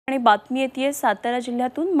आणि बातमी येते सातारा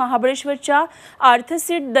जिल्ह्यातून महाबळेश्वरच्या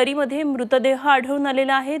आर्थसीट दरीमध्ये मृतदेह आढळून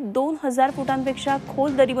आलेला आहे। 2000 फुटांपेक्षा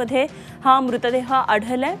खोल दरीमध्ये हा मृतदेह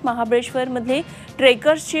आढळलाय। महाबळेश्वरमधली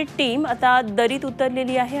ट्रेकर्सची टीम आता दरीत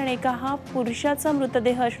उतरलेली आहे आणि एका हा पुरुषाचा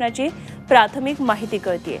मृतदेह असण्याची प्राथमिक माहिती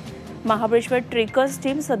कळतेय। महाबळेश्वर ट्रेकर्स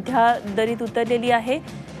टीम सध्या दरीत उतरलेली आहे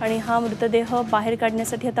आणि हा मृतदेह बाहेर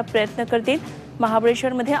काढण्यासाठी आता प्रयत्न करतील।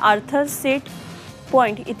 महाबळेश्वरमध्ये आर्थसीट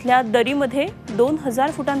पॉइंट इथल्या दरीमध्ये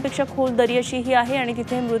 2000 फुटांपेक्षा खोल दरी अशी ही आहे आणि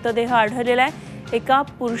तिथे मृतदेह आढळलेला आहे। एका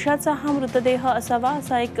पुरुषाचा हा मृतदेह असावा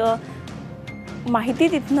असा एक माहिती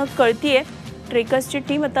तिथनं कळतीये। ट्रेकर्सची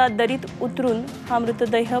टीम आता दरीत उतरून हा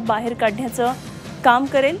मृतदेह बाहेर काढण्याचं काम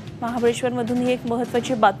करेल। महाबळेश्वरमधून ही एक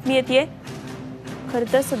महत्त्वाची बातमी येते।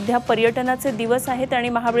 खरं तर सध्या पर्यटनाचे दिवस आहेत आणि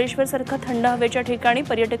महाबळेश्वर सारखा थंड हवेच्या ठिकाणी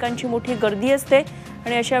पर्यटकांची मोठी गर्दी असते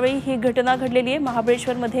आणि अशा वेळी ही घटना घडलेली आहे।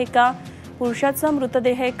 महाबळेश्वरमध्ये एका पुरुषाचा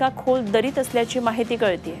मृतदेह एका खोल दरीत असल्याची माहिती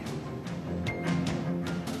कळते।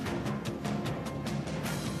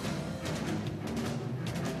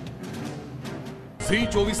 झी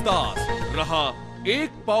 24 तास रहा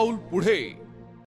एक पाऊल पुढे।